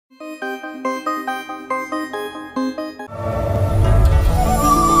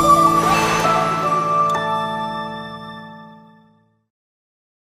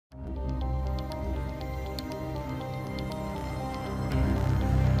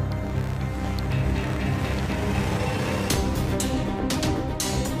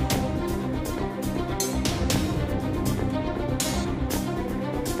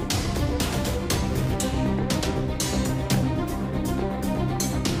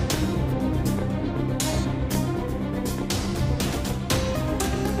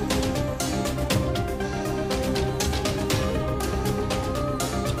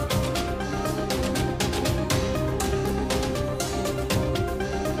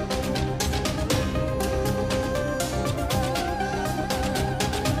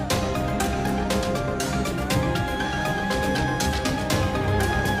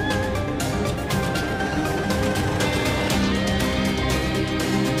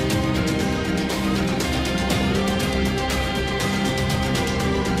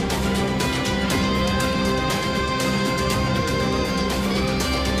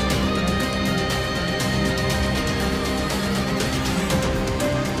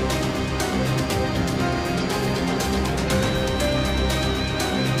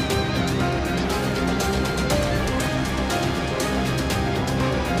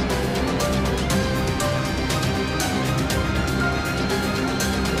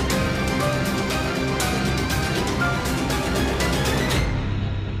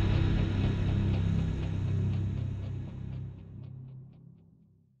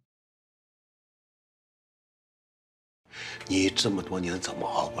你这么多年怎么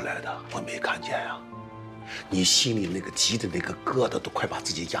熬过来的？我没看见呀。你心里那个急的那个疙瘩都快把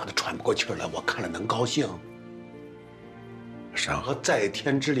自己压得喘不过气来，我看了能高兴？山河在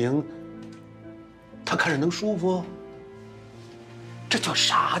天之灵，他看着能舒服？这叫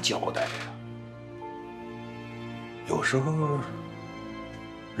啥交代呀？有时候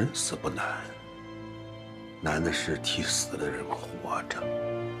人死不难，难的是替死的人活着。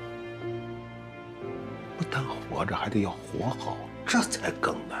不但活着，还得要活好，这才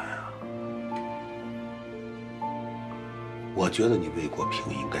更难啊！我觉得你魏国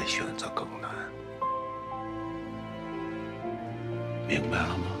平应该选择更难，明白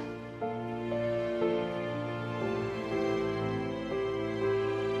了吗？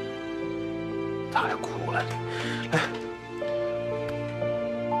他还哭了，来，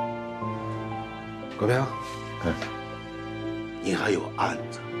国平，你还有案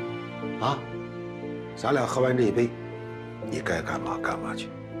子啊？咱俩喝完这一杯，你该干嘛干嘛去。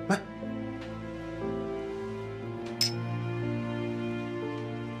来，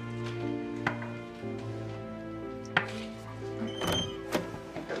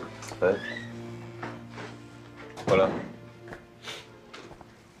哎，回来。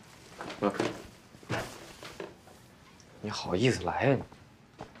你好意思来呀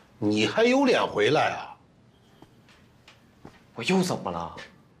你还有脸回来啊？我又怎么了？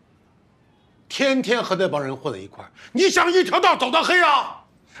天天和那帮人混在一块儿，你想一条道走到黑啊？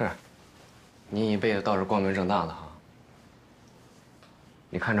是，你一辈子倒是光明正大的哈。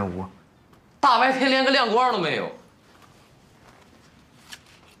你看这屋，大白天连个亮光都没有。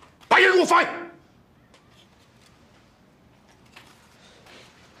把烟给我放下！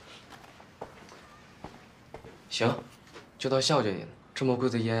行，就当孝敬你了。这么贵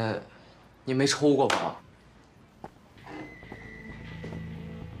的烟，你没抽过吧？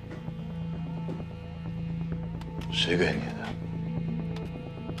谁给你的？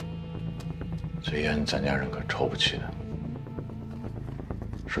这烟咱家人可抽不起的，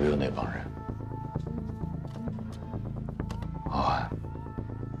是不是有那帮人？啊，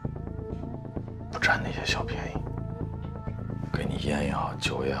不占那些小便宜，给你烟也好，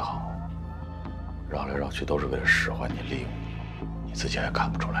酒也好，绕来绕去都是为了使唤你、利用你，你自己还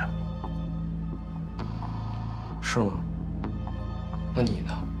看不出来吗？是吗？那你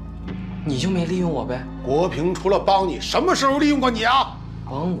呢？你就没利用我呗？国平除了帮你，什么时候利用过你啊？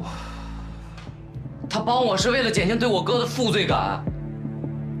帮我？他帮我是为了减轻对我哥的负罪感。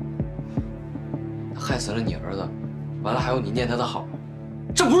他害死了你儿子，完了还有你念他的好，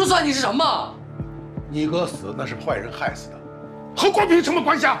这不是算你是什么？你哥死那是坏人害死的，和国平什么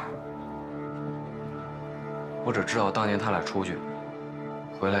关系啊？我只知道当年他俩出去，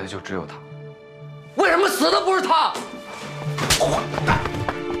回来的就只有他。为什么死的不是他？混蛋！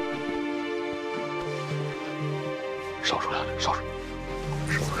少说两句，少说，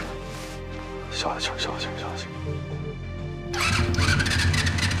消消气儿，消消气儿，消消气儿。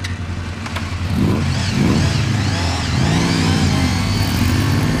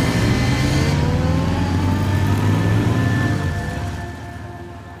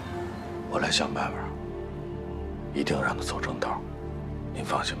我来想办法，一定让他走正道，您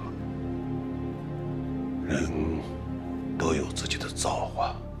放心吧。人都有自己的造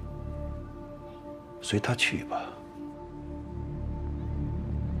化，随他去吧。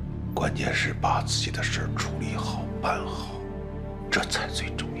关键是把自己的事处理好、办好，这才最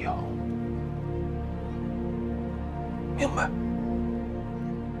重要。明白。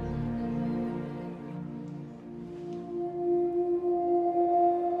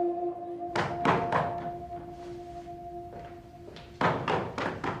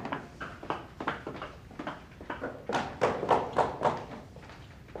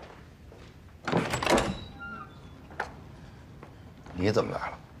你怎么来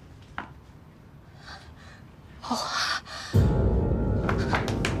了？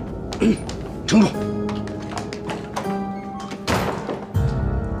撑住！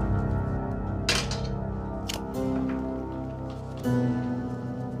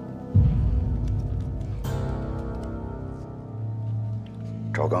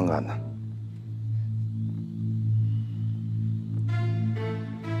找刚干的。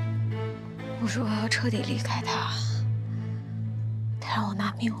我说我要彻底离开他，他让我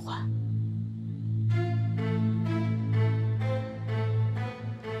拿命换。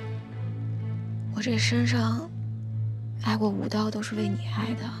我这身上挨过5刀，都是为你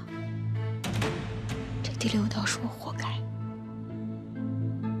挨的。这第6刀是我活该，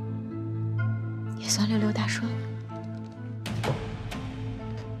也算66大顺了。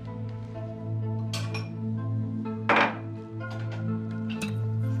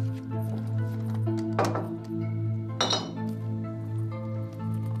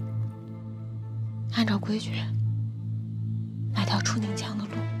按照规矩，买条出宁江的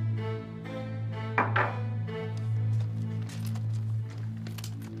路。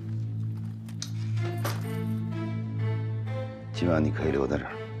今晚你可以留在这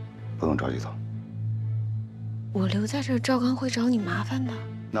儿，不用着急走。我留在这儿，赵刚会找你麻烦的。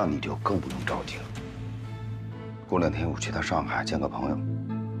那你就更不用着急了。过2天我去趟上海见个朋友，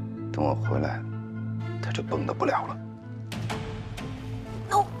等我回来，他就蹦跶不了了。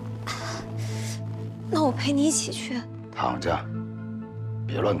那我陪你一起去。躺着，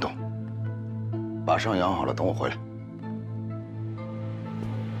别乱动，把伤养好了，等我回来。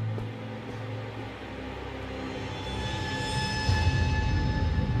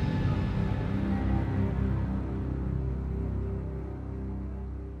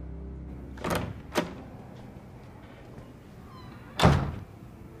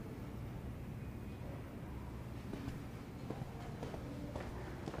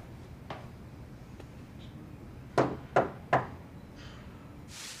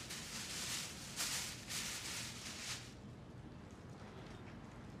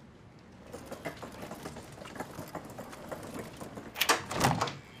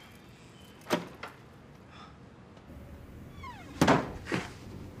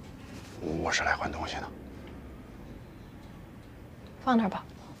我是来换东西的，放那儿吧。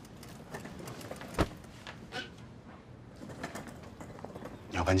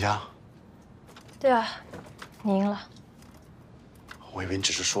你要搬家？对啊，你赢了。我以为你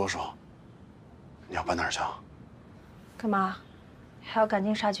只是说说。你要搬哪儿去啊？干嘛？还要赶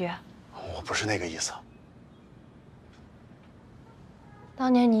尽杀绝？我不是那个意思。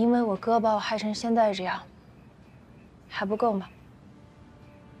当年你因为我哥把我害成现在这样，还不够吗？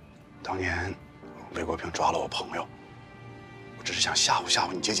当年魏国平抓了我朋友，我只是想吓唬吓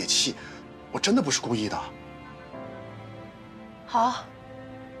唬你，解解气，我真的不是故意的。好，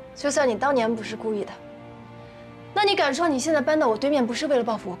就算你当年不是故意的，那你敢说你现在搬到我对面不是为了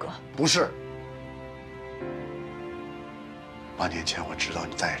报复我哥？不是。8年前我知道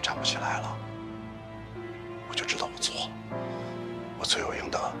你再也站不起来了，我就知道我错了，我罪有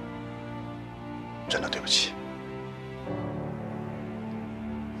应得，真的对不起。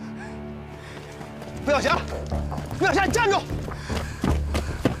付小霞，付小霞，你站住！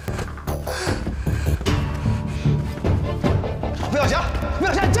付小霞，付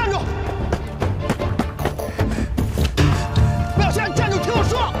小霞，你站住！付小霞，你站住，听我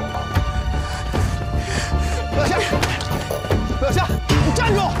说！付小霞，付小霞，你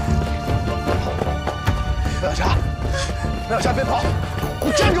站住！付小霞，付小霞，别跑！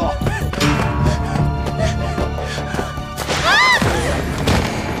你站住！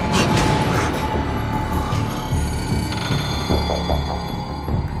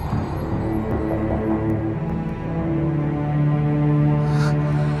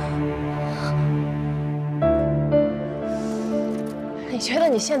你觉得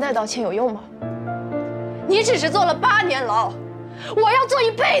你现在道歉有用吗？你只是坐了8年牢，我要坐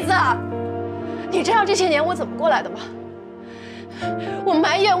1辈子。你知道这些年我怎么过来的吗？我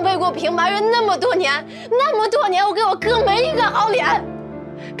埋怨魏国平，埋怨那么多年，我给我哥没一个好脸，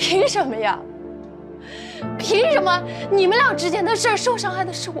凭什么呀？凭什么你们俩之间的事儿受伤害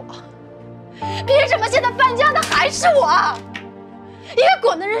的是我？凭什么现在搬家的还是我？应该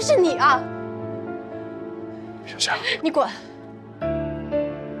滚的人是你啊！小夏，你滚！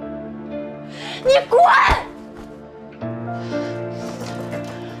你滚！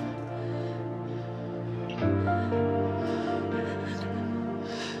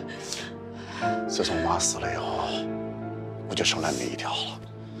自从妈死了以后，我就剩烂命一条了。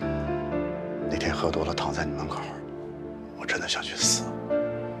那天喝多了躺在你门口，我真的想去死，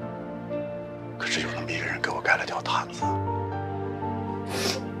可是有那么一个人给我盖了条毯子。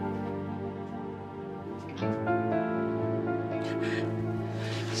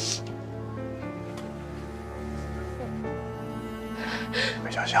魏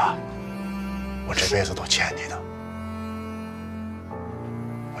小霞，我这辈子都欠你的，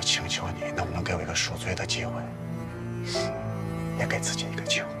我请求你，能不能给我一个赎罪的机会，也给自己一个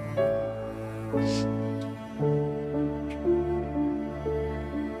机会。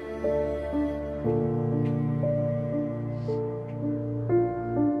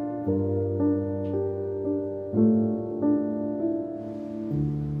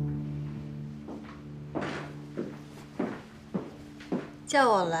叫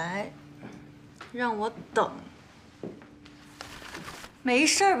我来，让我等，没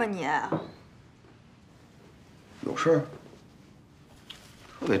事吧你？有事儿，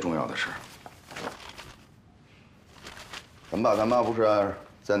特别重要的事儿。咱爸咱妈不是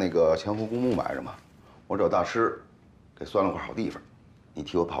在那个前湖公墓埋着吗？我找大师给算了块好地方，你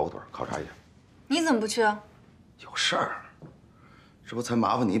替我跑个腿，考察一下。你怎么不去啊？有事儿，这不才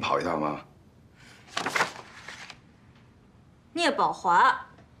麻烦你跑一趟吗？聂宝华，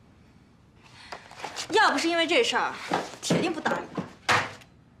要不是因为这事儿，铁定不搭理你。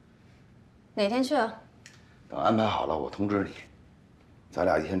哪天去啊？等安排好了，我通知你。咱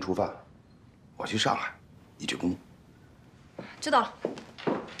俩一天出发，我去上海，你去公墓。知道了。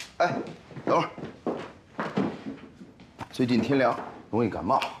哎，等会儿。最近天凉，容易感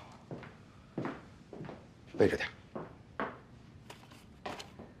冒，备着点。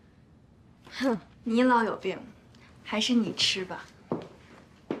哼，你老有病，还是你吃吧。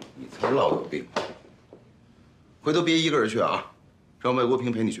你才老有病。回头别一个人去啊，让魏国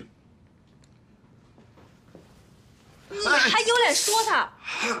平陪你去。你还有脸说他？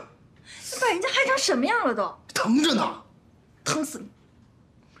你把人家害成什么样了都？疼着呢，疼死你！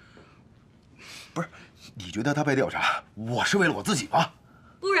不是，你觉得他被调查，我是为了我自己吗？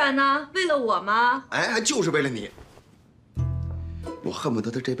不然呢？为了我吗？哎，就是为了你。我恨不得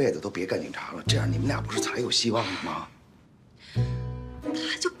他这辈子都别干警察了，这样你们俩不是才有希望了吗？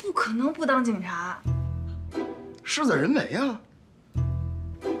他就不可能不当警察。事在人为啊。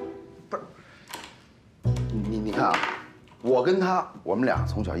不是，你看啊，我跟他，我们俩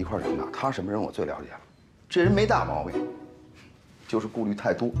从小一块长大，他什么人我最了解了。这人没大毛病，就是顾虑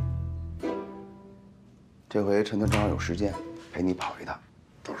太多。这回趁他正好有时间，陪你跑一趟，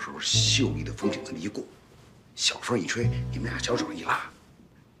到时候秀丽的风景这么一过，小风一吹，你们俩小手一拉，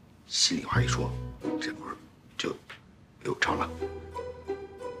心里话一说，这不是就有成了？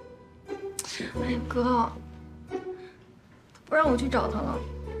哎，哥，他不让我去找他了。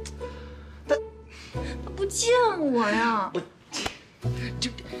他不见我呀！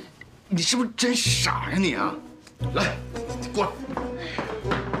你是不是真傻呀你啊？来，过来，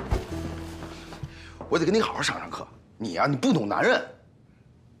我得跟你好好上上课。你呀，你不懂男人。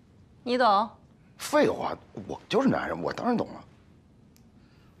你懂？废话，我就是男人，我当然懂了。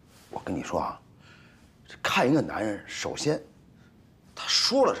我跟你说啊，看一个男人，首先他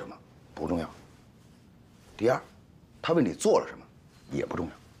说了什么不重要，第二，他为你做了什么也不重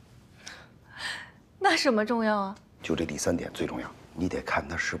要。那什么重要啊？就这第三点最重要，你得看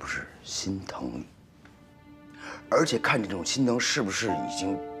他是不是心疼你，而且看这种心疼是不是已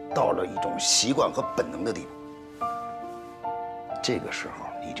经到了一种习惯和本能的地步。这个时候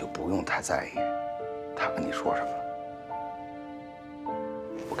你就不用太在意他跟你说什么了。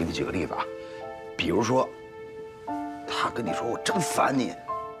我给你举个例子啊，比如说，他跟你说我真烦你，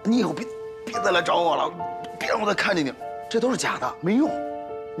你以后别再来找我了，别让我再看见你了，这都是假的，没用。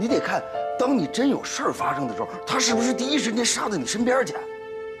你得看，当你真有事儿发生的时候，他是不是第一时间杀到你身边去？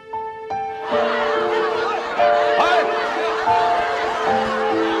哎，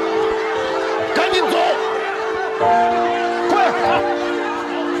赶紧走，快！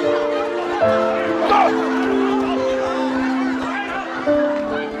到！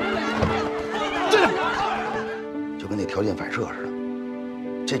这就跟那条件反射似的，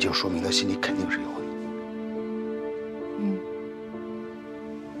这就说明他心里肯定是有你。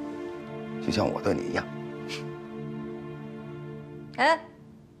就像我对你一样。哎，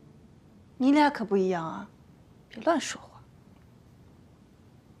你俩可不一样啊，别乱说话。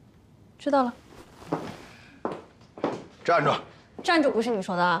知道了。站住！站住不是你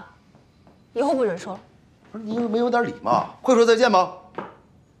说的啊，以后不准说了。不是你有没有点礼貌？会说再见吗？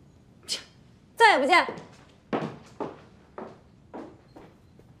再也不见。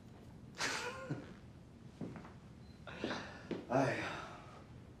哎呀，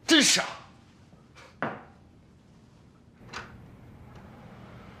真傻。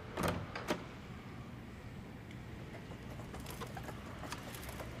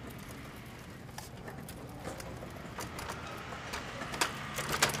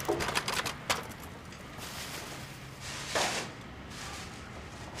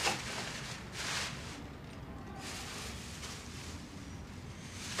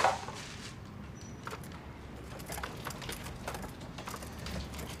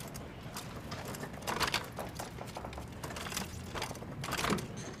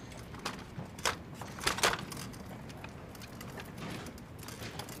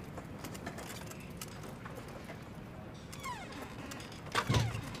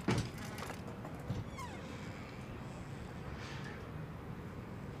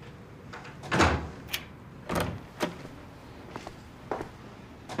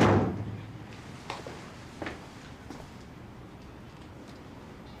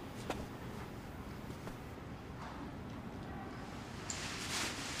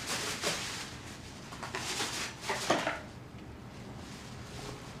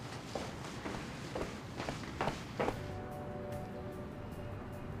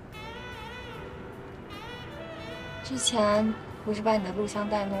之前不是把你的录像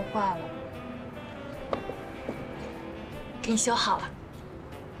带弄坏了，给你修好了，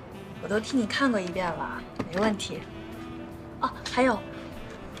我都替你看过一遍了，没问题。哦，还有，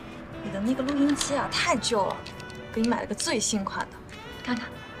你的那个录音机啊，太旧了，给你买了个最新款的，看看。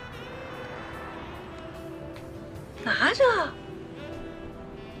拿着。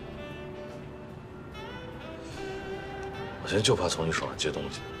我现在就怕从你手上借东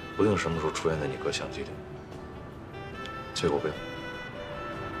西，不定什么时候出现在你哥相机里。借给我呗。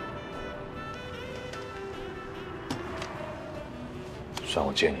算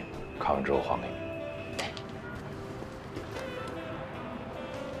我借你的，看完之后还给你。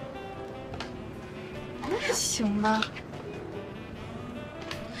行吧。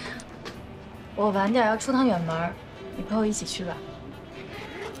我晚点要出趟远门，你陪我一起去吧。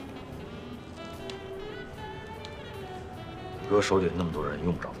你哥手里那么多人，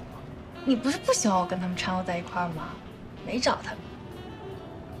用不着我吧？你不是不喜欢我跟他们掺和在一块儿吗？没找他们。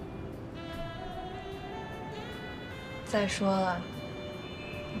再说了，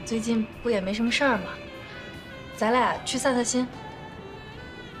你最近不也没什么事儿吗？咱俩去散散心。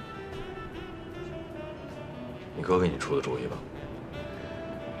你哥给你出的主意吧？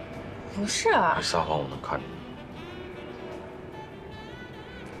不是啊，你撒谎我能看着你。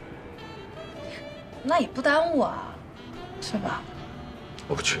那也不耽误啊，是吧？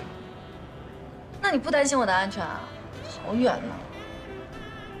我不去。那你不担心我的安全啊？好远呢。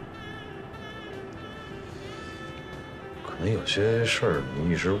可能有些事儿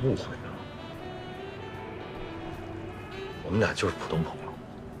你一直误会呢。我们俩就是普通朋友。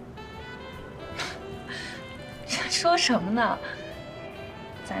说什么呢？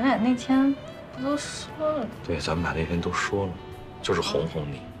咱俩那天不都说了？对，咱们俩那天都说了，就是哄哄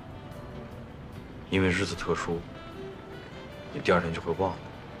你。因为日子特殊，你第二天就会忘了。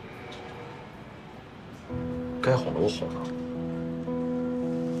该哄的我哄了。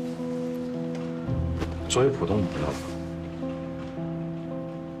作为普通朋友，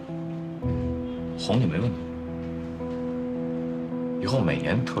哄你没问题。以后每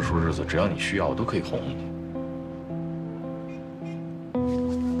年特殊日子，只要你需要，我都可以哄哄你。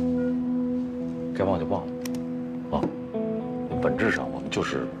该忘就忘了，啊，本质上我们就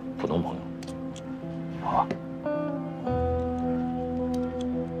是普通朋友，好吧？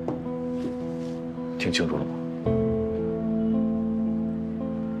听清楚了吗？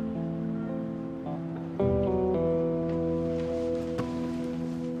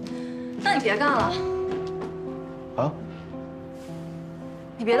那你别干了，啊？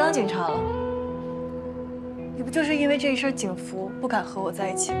你别当警察了。你不就是因为这一身警服不敢和我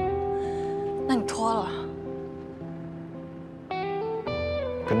在一起吗？那你脱了。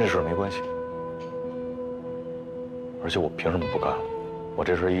跟这事儿没关系。而且我凭什么不干了？我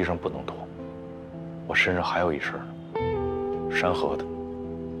这身衣裳不能脱，我身上还有一身呢，山河的，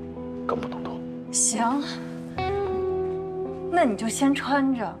更不能脱。行，那你就先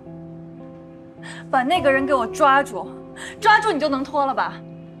穿着，把那个人给我抓住，抓住你就能脱了吧？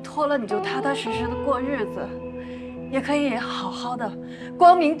脱了你就踏踏实实的过日子，也可以好好的、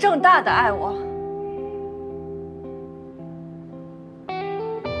光明正大的爱我。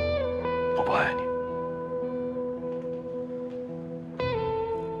我不爱你。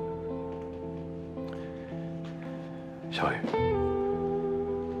小雨，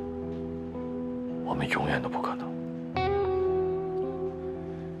我们永远都不可能。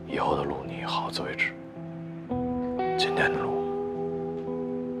以后的路你好自为之，今天的路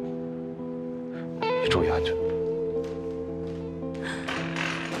你注意安全。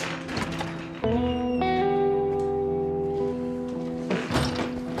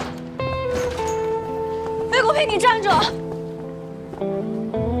魏国平，你站住！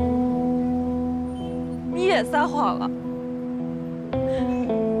你也撒谎了。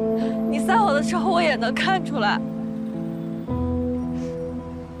你撒谎的时候，我也能看出来。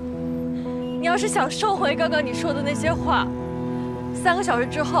你要是想收回刚刚你说的那些话，3个小时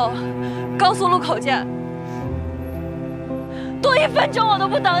之后，高速路口见。多1分钟我都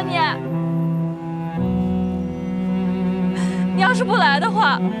不等你。你要是不来的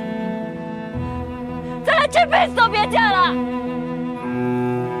话，咱俩这辈子都别见了。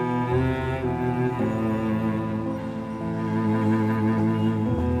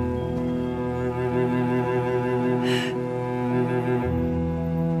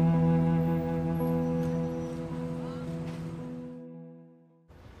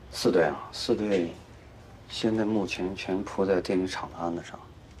4队啊，4队现在目前全扑在电力厂的案子上，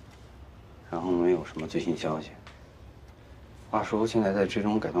然后没有什么最新消息。话说现在在追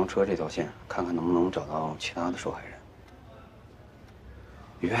踪改装车这条线，看看能不能找到其他的受害人。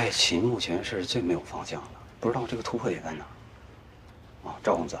于爱琴目前是最没有方向的，不知道这个突破点在哪。啊，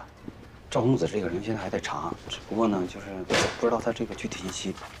赵公子，赵公子这个人现在还在查，只不过呢，就是不知道他这个具体信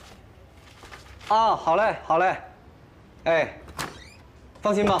息。啊，好嘞，好嘞，哎，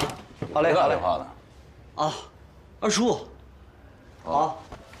放心吧，好嘞，谁打好嘞。电话呢？啊，二叔。好。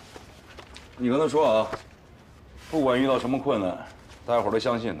你跟他说啊，不管遇到什么困难，大家伙都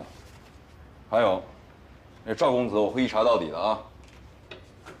相信他。还有，那赵公子我会一查到底的啊。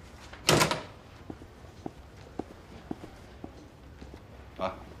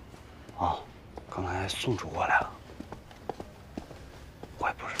啊。哦，刚才宋主过来了。我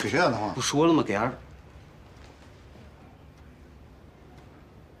也不是。给谁打电话？不说了吗？给二。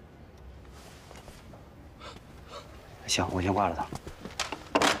行，我先挂了他。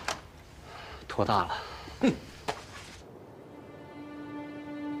托大了。哼。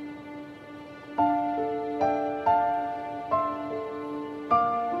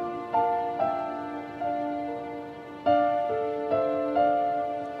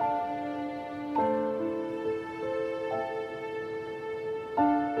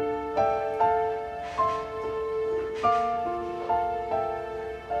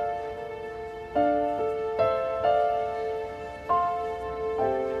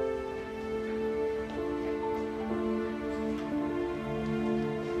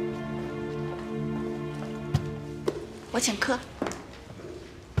我请客。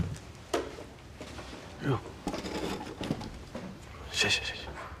哟，谢谢。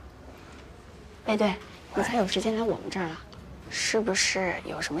哎，对，你才有时间来我们这儿了，是不是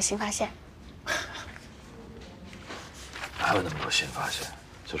有什么新发现？哪有那么多新发现？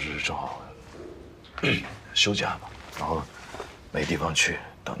就是正好休假嘛，然后没地方去，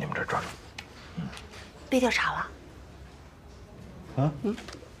到你们这儿转转。被调查了。啊？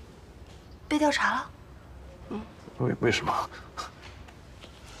被调查了。为什么？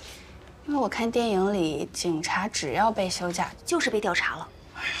因为我看电影里，警察只要被休假，就是被调查了。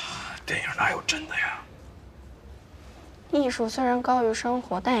哎呀，电影哪有真的呀？艺术虽然高于生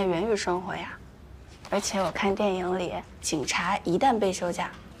活，但也源于生活呀。而且我看电影里，警察一旦被休假，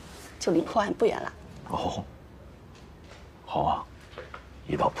就离破案不远了。哦，好啊，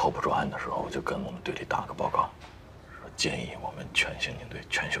一到破不住案的时候，我就跟我们队里打个报告，说建议我们全刑警队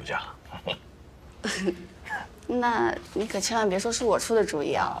全休假。那你可千万别说是我出的主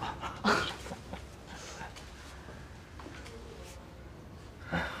意啊！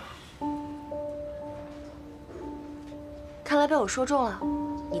看来被我说中了，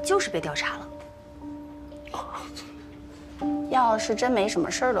你就是被调查了。要是真没什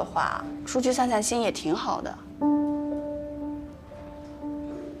么事儿的话，出去散散心也挺好的。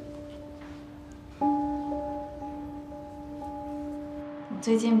你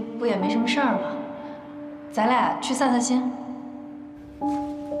最近不也没什么事儿吗？咱俩去散散心。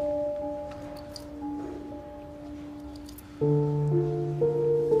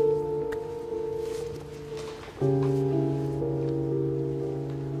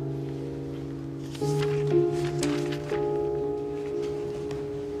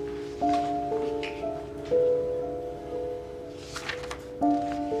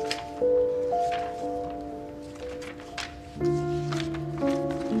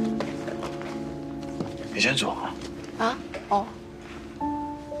你先坐。啊？哦。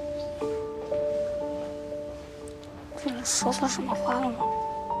你说错什么话了吗？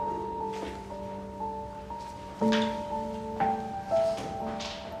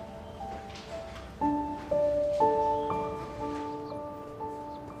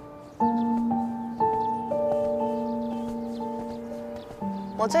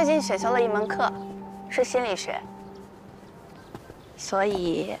我最近选修了一门课，是心理学。所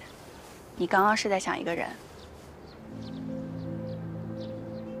以，你刚刚是在想一个人，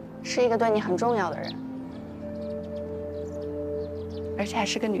是一个对你很重要的人，而且还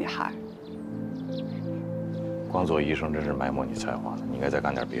是个女孩。光做医生真是埋没你才华呢，你应该再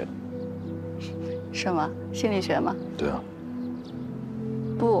干点别的。是吗？心理学吗？对啊。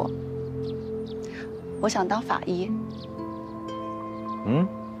不，我想当法医。嗯？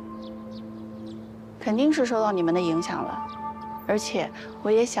肯定是受到你们的影响了，而且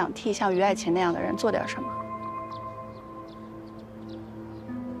我也想替像于爱琴那样的人做点什么。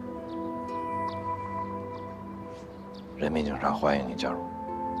人民警察欢迎你加入。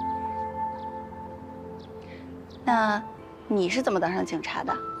那你是怎么当上警察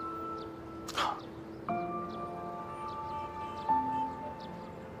的？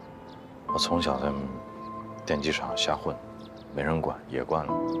我从小在电机厂瞎混，没人管，也惯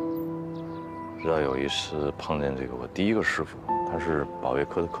了。直到有一次碰见这个我第一个师傅，他是保卫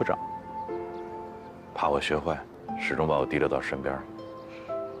科的科长，怕我学坏，始终把我提溜到身边。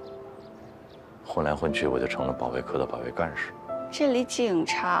混来混去，我就成了保卫科的保卫干事。这离警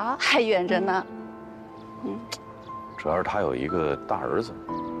察还远着呢。主要是他有一个大儿子，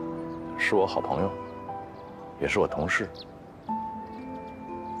是我好朋友，也是我同事。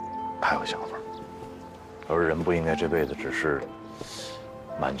他有想法，而人不应该这辈子只是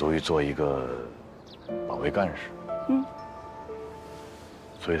满足于做一个保卫干事。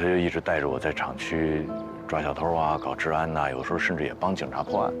所以他就一直带着我在厂区抓小偷啊，搞治安呐，有时候甚至也帮警察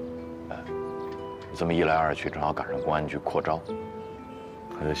破案。这么一来二去，正好赶上公安局扩招，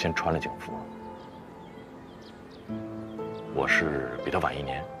他就先穿了警服。我是比他晚1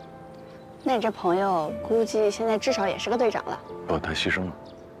年。那你这朋友估计现在至少也是个队长了。不，他牺牲了。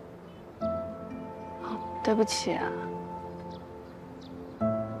对不起啊。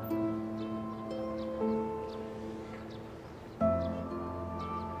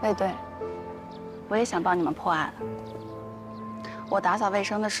卫队，我也想帮你们破案。我打扫卫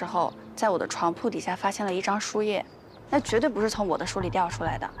生的时候，在我的床铺底下发现了一张书页，那绝对不是从我的书里调出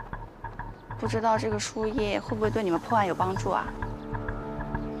来的。不知道这个书页会不会对你们破案有帮助啊？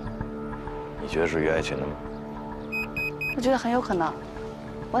你觉得是于爱琴的吗？我觉得很有可能，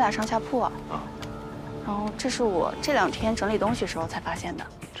我俩上下铺啊。然后这是我这2天整理东西时候才发现的。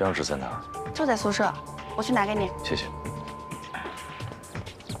这张纸在哪儿？就在宿舍，我去拿给你。谢谢。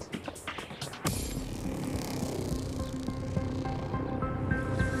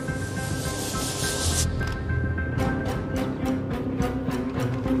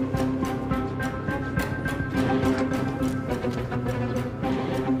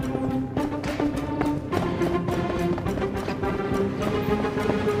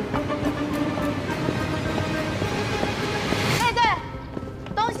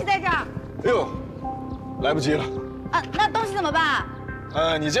来不及了啊！那东西怎么办？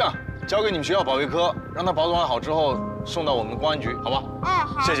你这样交给你们学校保卫科，让他保管好之后送到我们公安局，好吧？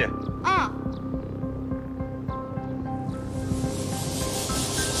好。谢谢。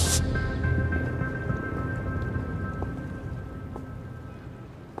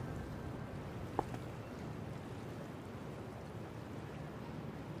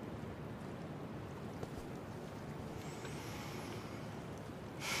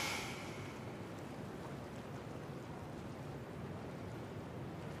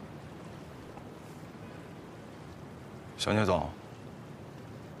小聂总，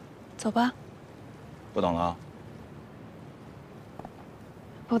走吧，不等了。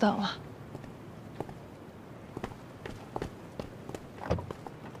不等了。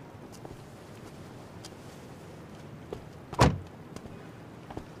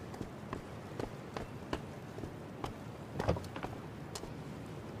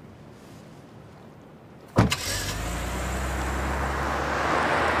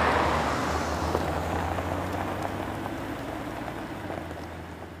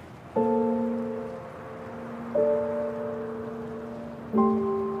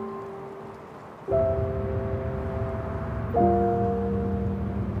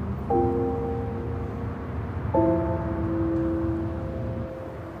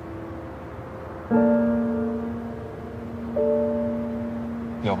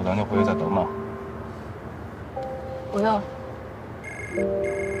要不咱就回去再等等。不用。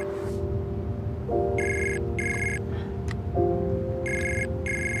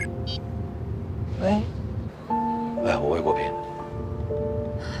喂。哎，我魏国平。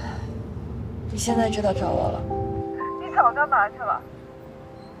你现在知道找我了？你早干嘛去了？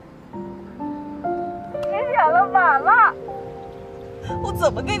几点了？晚了。我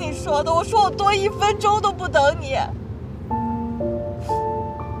怎么跟你说的？我说我多1分钟都不等你。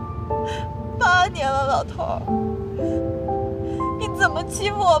8年了，老头儿，你怎么欺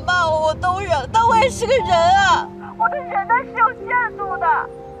负我、骂我，我都忍，但我也是个人啊，我的忍耐是有限度的。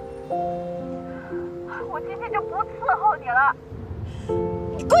我今天就不伺候你了，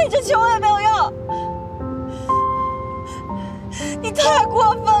你跪着求我也没有用。你太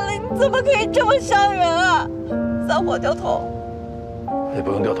过分了，你怎么可以这么伤人啊！散伙掉头。也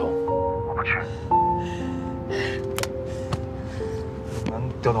不用掉头。我不去。咱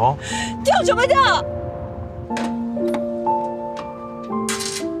掉头？掉什么掉？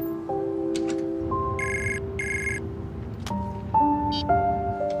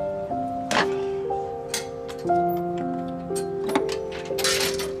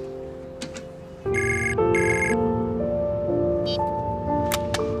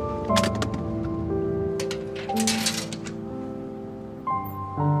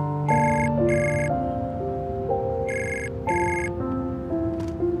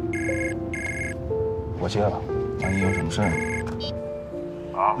我接了，万一有什么事儿。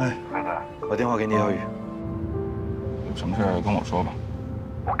哎，把电话给聂小雨。有什么事儿跟我说吧。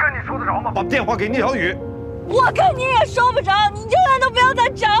我跟你说得着吗？把电话给聂小雨。我跟你也说不着，你永远都不要再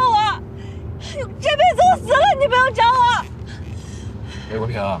找我。哎呦，这辈子我死了你不要找我。魏国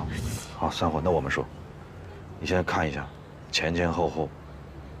平，好，散伙。那我们说，你现在看一下，前前后后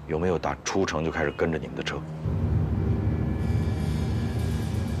有没有打出城就开始跟着你们的车？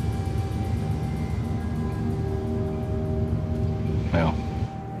没有。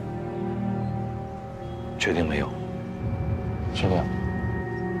确定没有？是的。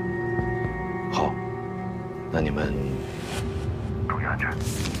好，那你们注意安全。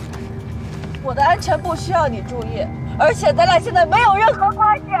我的安全不需要你注意，而且咱俩现在没有任何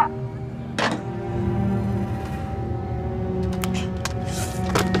关系。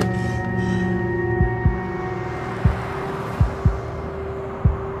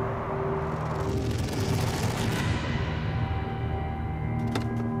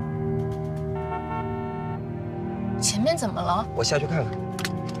前面怎么了？我下去看看。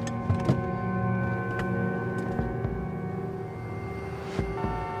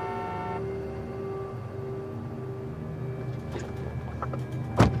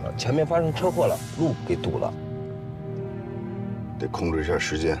前面发生车祸了，路给堵了，得控制一下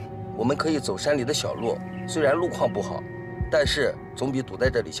时间。我们可以走山里的小路，虽然路况不好，但是总比堵在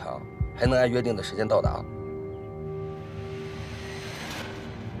这里强，还能按约定的时间到达。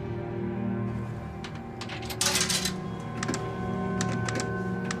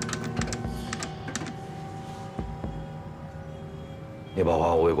聂宝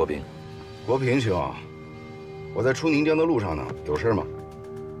华，我魏国平。国平兄，我在出宁江的路上呢，有事吗？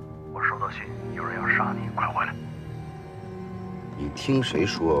我收到信，有人要杀你，快回来！你听谁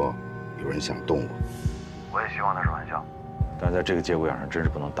说有人想动我？我也希望那是玩笑，但是在这个节骨眼上，真是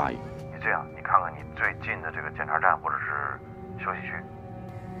不能大意。你这样，你看看你最近的这个检查站或者是休息区，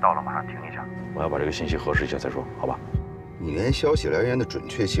到了马上停一下。我要把这个信息核实一下再说，好吧？你连消息来源的准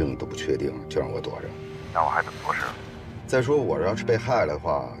确性都不确定，就让我躲着？那我还怎么做事？再说我要是被害了的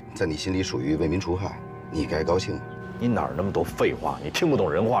话，在你心里属于为民除害，你该高兴吗？你哪儿那么多废话？你听不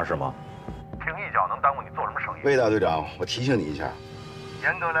懂人话是吗？停一脚能耽误你做什么生意？魏大队长，我提醒你一下，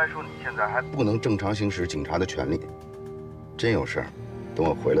严格来说，你现在还不能正常行使警察的权利。真有事儿，等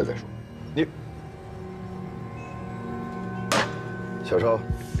我回来再说。你，小邵，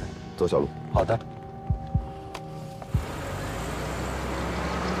走小路。好的。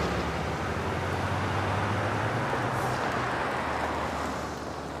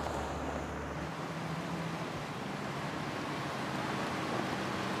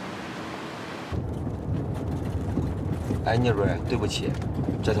哎，聂主任，对不起，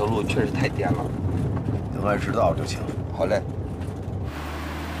这条路确实太颠了。等我知道就行。好嘞。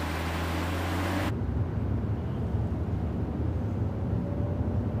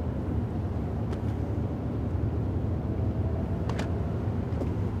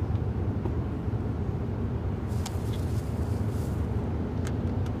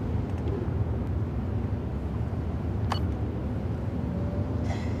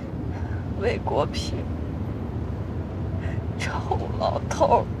魏国平。臭老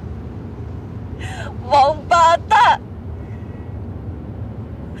头，王八蛋，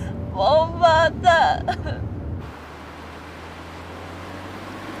王八蛋！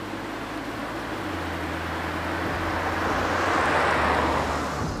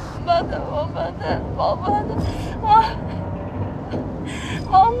王八蛋，王八蛋，王八蛋，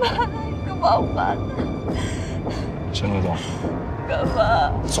王八蛋，一个王八蛋！沈队长，干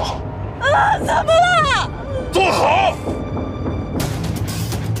嘛？坐好。啊！怎么了？坐好。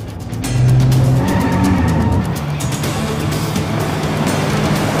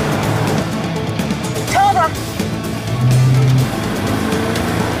抄他！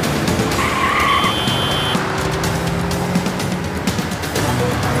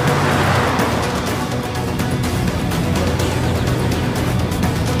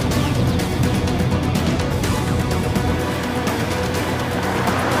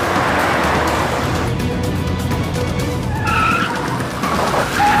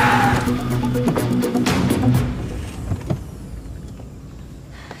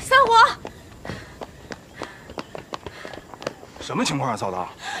什么情况啊，曹大？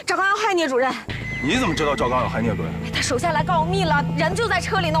赵刚要害聂主任。你怎么知道赵刚要害聂主任？他手下来告我密了，人就在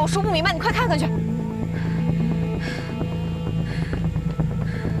车里呢，我说不明白，你快看看去。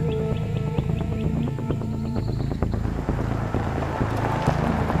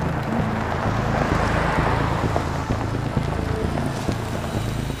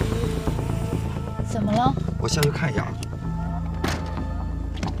怎么了？我下去看一下。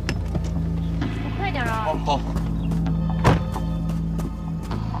快点啊！好。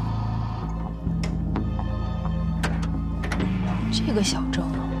这个小郑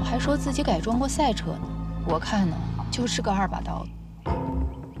还说自己改装过赛车呢，我看呢就是个2把刀子。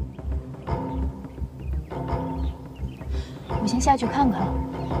我先下去看看。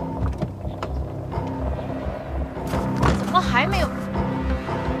怎么还没有？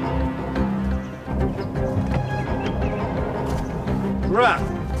主任，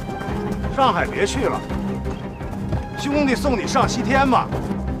上海别去了，兄弟送你上西天吧。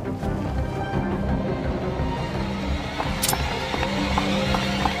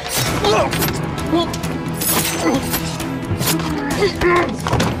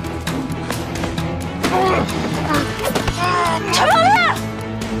陈老师，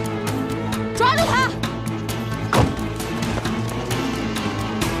抓住他！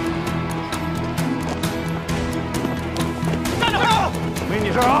站住！没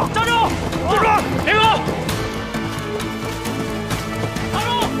你事啊！站住！站住！别动！站住！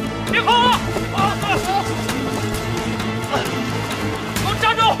别跑了！给我站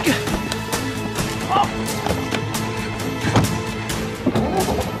住！好。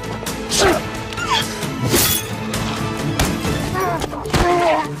是。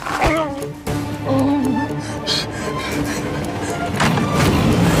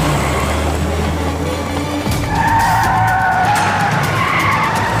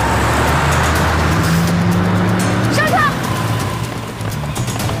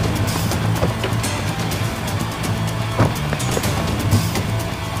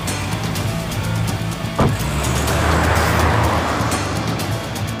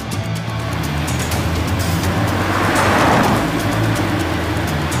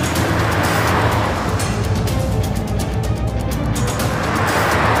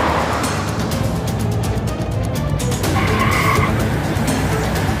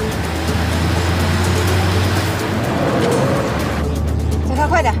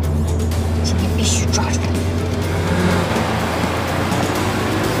快点！今天必须抓住他！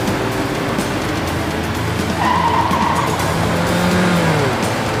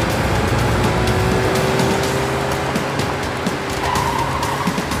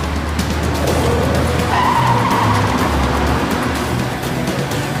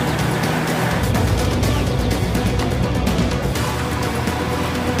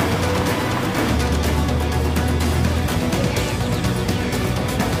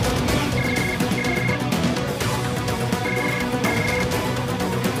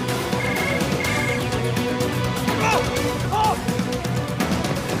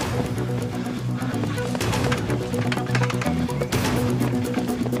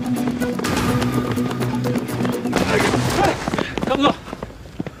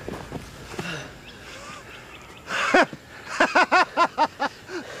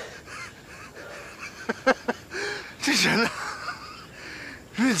这人啊，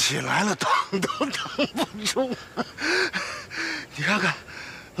运气来了，挡都挡不住。你看看，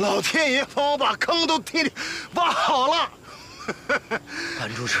老天爷帮我把坑都替挖好了。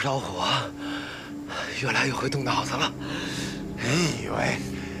扮猪吃老虎，越来越会动脑子了。你以为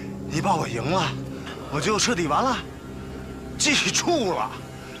你把我赢了，我就彻底完了？记住了，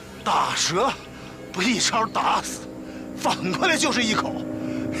打蛇不一招打死，反过来就是一口。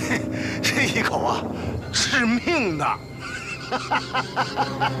这一口啊，是命的。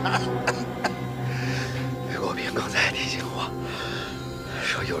国平刚才提醒我，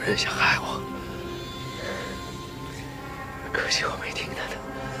说有人想害我，可惜我没听他的。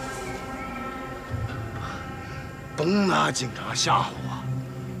甭拿警察吓唬我，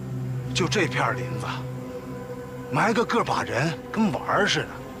就这片林子，埋个个把人跟玩儿似的，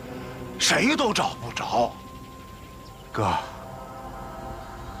谁都找不着。哥，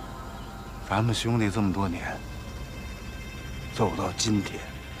咱们兄弟这么多年走到今天，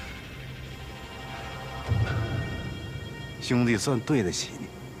兄弟算对得起你。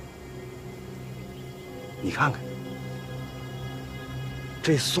你看看，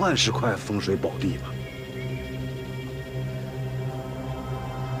这算是块风水宝地吧？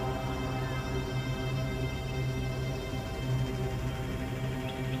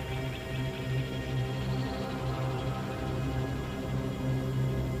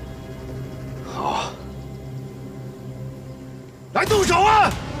好，来动手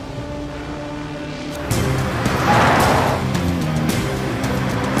啊！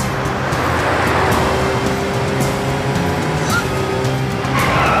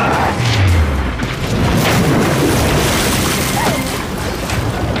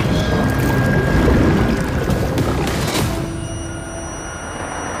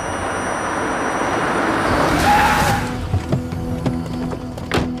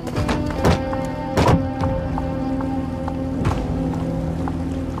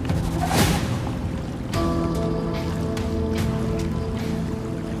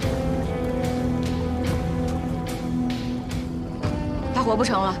他活不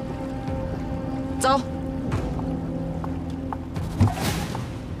成了。走。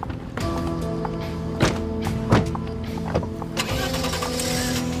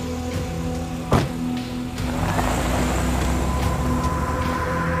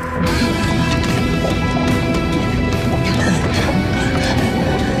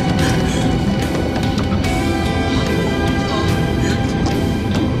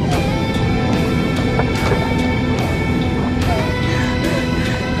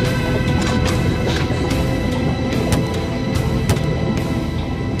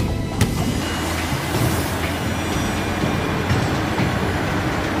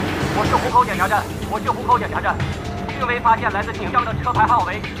发现来自宁江的车牌号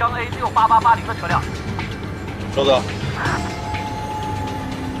为江 A68880的车辆。收到。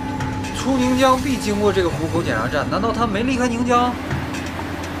出宁江必经过这个湖口检查站，难道他没离开宁江？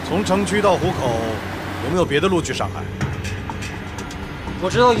从城区到湖口，有没有别的路去上海？我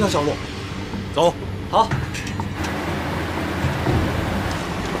知道一条小路，走。好。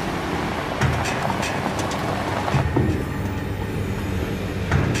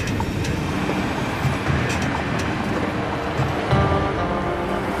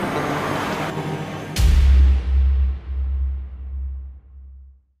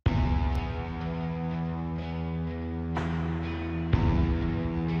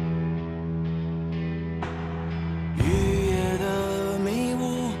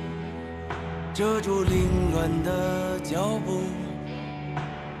遮住凌乱的脚步，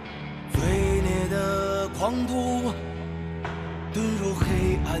罪孽的狂徒遁入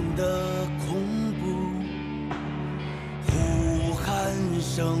黑暗的恐怖，呼喊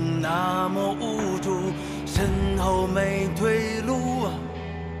声那么无助，身后没退路，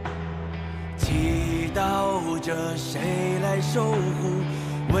祈祷着谁来守护，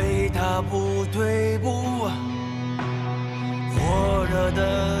为他不退步，火热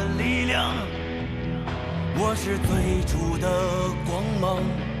的力量。我是最初的光芒，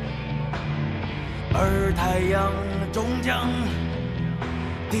而太阳终将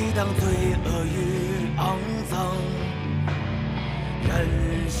抵挡罪恶与肮脏，燃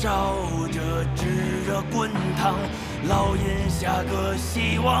烧着炙热滚烫，烙印下个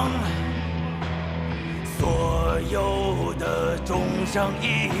希望。所有的重伤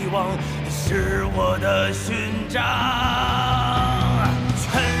遗忘，是我的勋章。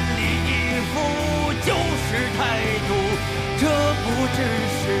全力以赴。就是态度，这不只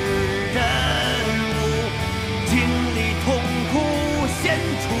是任务。经历痛苦，献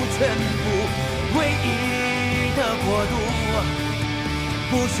出全部，唯一的国度，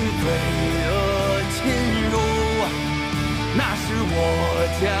不许罪恶侵入。那是我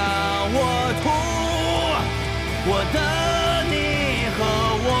家，我土，我的你和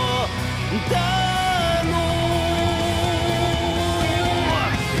我的。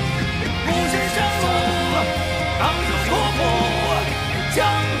将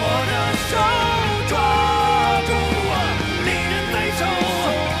我的手抓住，利刃在手，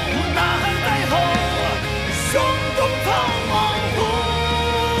呐喊在后，胸中藏王土，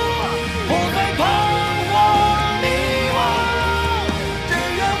不再彷徨迷惘，只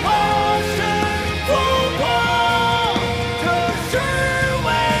愿化身祖国，这是唯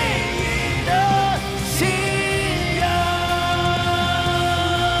一的信仰，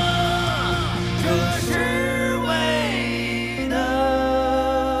这是唯一的。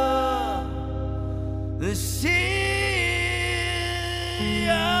心。